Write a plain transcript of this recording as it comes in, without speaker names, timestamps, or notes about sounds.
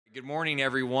Good morning,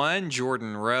 everyone.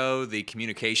 Jordan Rowe, the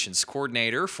Communications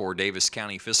Coordinator for Davis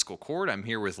County Fiscal Court. I'm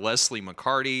here with Leslie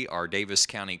McCarty, our Davis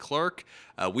County Clerk.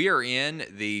 We are in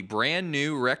the brand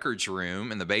new records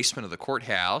room in the basement of the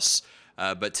courthouse.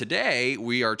 But today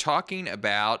we are talking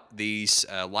about these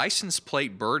license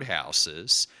plate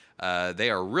birdhouses. They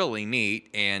are really neat.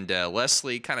 And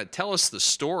Leslie, kind of tell us the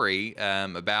story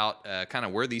about kind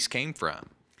of where these came from.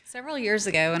 Several years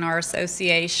ago in our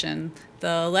association,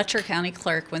 the Letcher County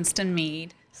Clerk, Winston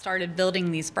Meade, started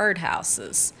building these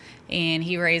birdhouses, and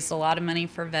he raised a lot of money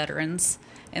for veterans.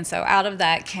 And so out of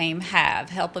that came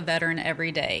Help a Veteran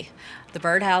Every Day. The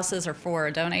birdhouses are for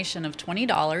a donation of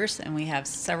 $20, and we have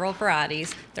several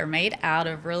varieties. They're made out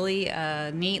of really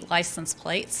neat license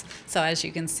plates. So as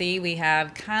you can see, we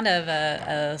have kind of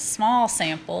a small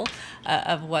sample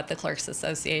of what the Clerks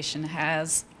Association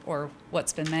has or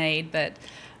what's been made, but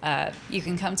you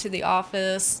can come to the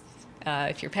office.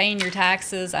 If you're paying your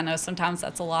taxes, I know sometimes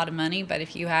that's a lot of money, but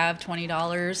if you have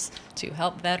 $20 to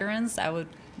help veterans, that would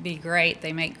be great.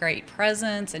 They make great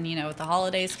presents, and with the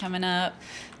holidays coming up,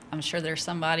 I'm sure there's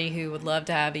somebody who would love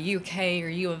to have a UK or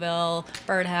U of L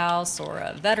birdhouse or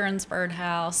a veterans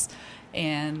birdhouse.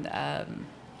 And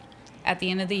at the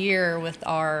end of the year, with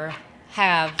our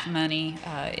have money,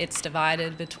 it's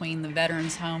divided between the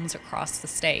veterans' homes across the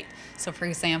state. So, for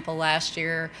example, last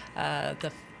year,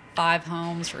 the 5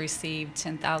 homes received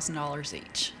 $10,000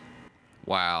 each.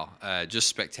 Wow, just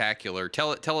spectacular.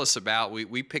 Tell us about,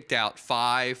 we picked out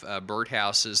 5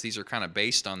 birdhouses. These are kind of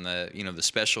based on the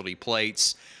specialty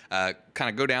plates. Kind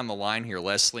of go down the line here,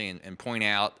 Leslie, and point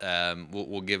out,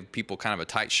 we'll give people kind of a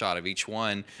tight shot of each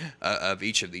one, of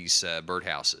each of these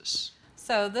birdhouses.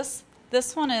 So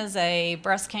this one is a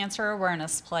breast cancer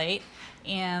awareness plate,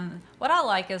 and what I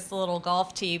like is the little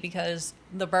golf tee because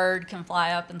the bird can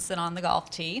fly up and sit on the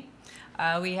golf tee.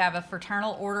 We have a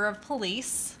Fraternal Order of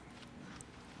Police.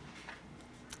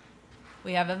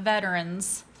 We have a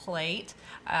veterans plate.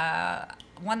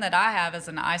 One that I have is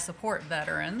an I Support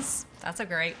Veterans. That's a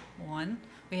great one.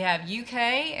 We have UK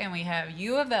and we have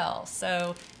U of L,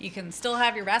 so you can still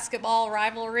have your basketball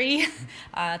rivalry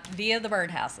via the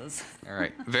birdhouses. All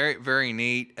right, very, very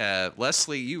neat.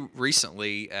 Leslie, you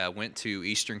recently went to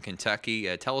Eastern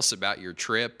Kentucky. Tell us about your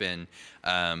trip and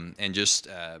just,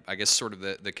 I guess, sort of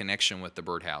the connection with the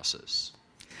birdhouses.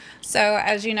 So,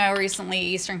 as you know, recently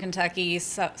Eastern Kentucky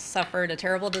suffered a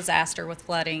terrible disaster with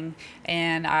flooding,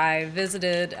 and I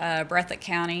visited Breathitt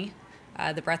County,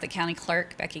 the Breathitt County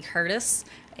Clerk, Becky Curtis,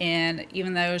 and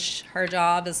even though her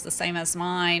job is the same as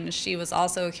mine, she was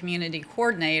also a community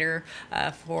coordinator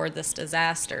for this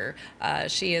disaster.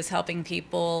 She is helping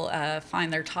people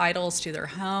find their titles to their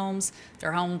homes.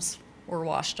 Their homes were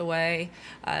washed away.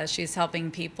 She's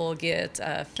helping people get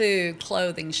food,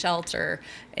 clothing, shelter,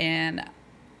 and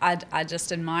I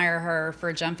just admire her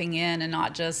for jumping in and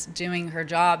not just doing her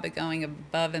job, but going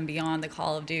above and beyond the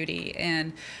call of duty.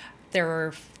 And there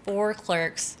were 4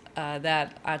 clerks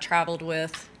that I traveled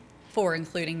with, 4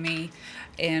 including me,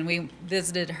 and we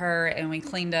visited her and we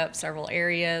cleaned up several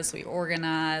areas, we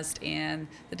organized, and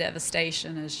the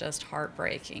devastation is just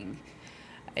heartbreaking.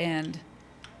 And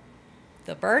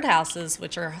the birdhouses,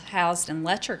 which are housed in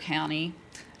Letcher County,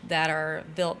 that are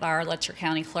built by our Letcher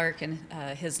County Clerk and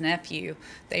his nephew,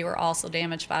 they were also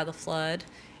damaged by the flood.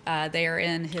 They are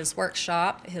in his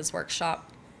workshop. His workshop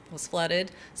was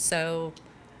flooded, so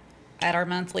at our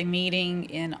monthly meeting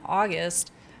in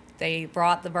August, they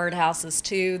brought the birdhouses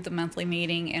to the monthly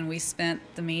meeting, and we spent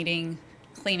the meeting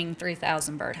cleaning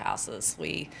 3,000 birdhouses.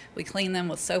 We cleaned them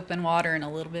with soap and water and a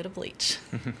little bit of bleach.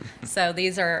 So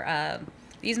these are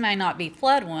these may not be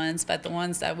flood ones, but the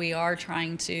ones that we are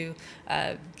trying to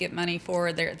get money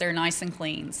for, they're nice and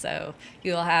clean. So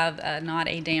you'll have not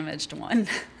a damaged one.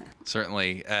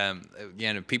 Certainly.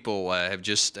 Again, if people have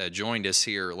just joined us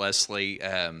here, Leslie,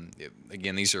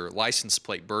 again, these are license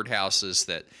plate birdhouses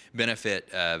that benefit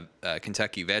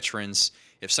Kentucky veterans.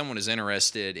 If someone is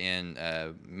interested in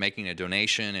making a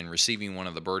donation and receiving one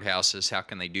of the birdhouses, how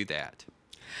can they do that?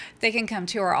 They can come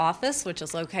to our office, which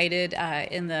is located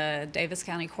in the Davis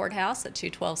County Courthouse at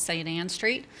 212 St. Anne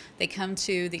Street. They come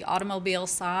to the automobile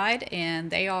side,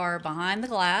 and they are behind the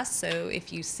glass. So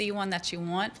if you see one that you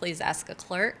want, please ask a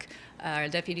clerk, a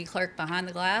deputy clerk behind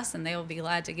the glass, and they will be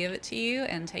glad to give it to you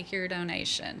and take your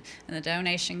donation. And the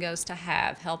donation goes to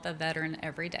Help a Veteran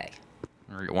Every Day.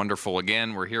 All right, wonderful.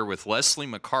 Again, we're here with Leslie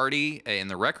McCarty in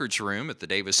the records room at the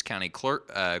Davis County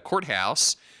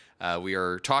Courthouse. We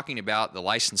are talking about the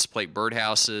license plate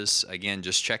birdhouses. Again,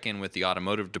 just check in with the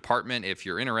automotive department if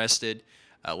you're interested.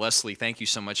 Leslie, thank you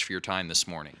so much for your time this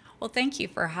morning. Well, thank you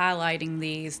for highlighting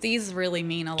these. These really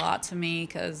mean a lot to me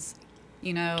because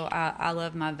You know, I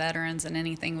love my veterans, and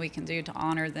anything we can do to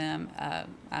honor them,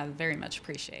 I very much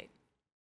appreciate.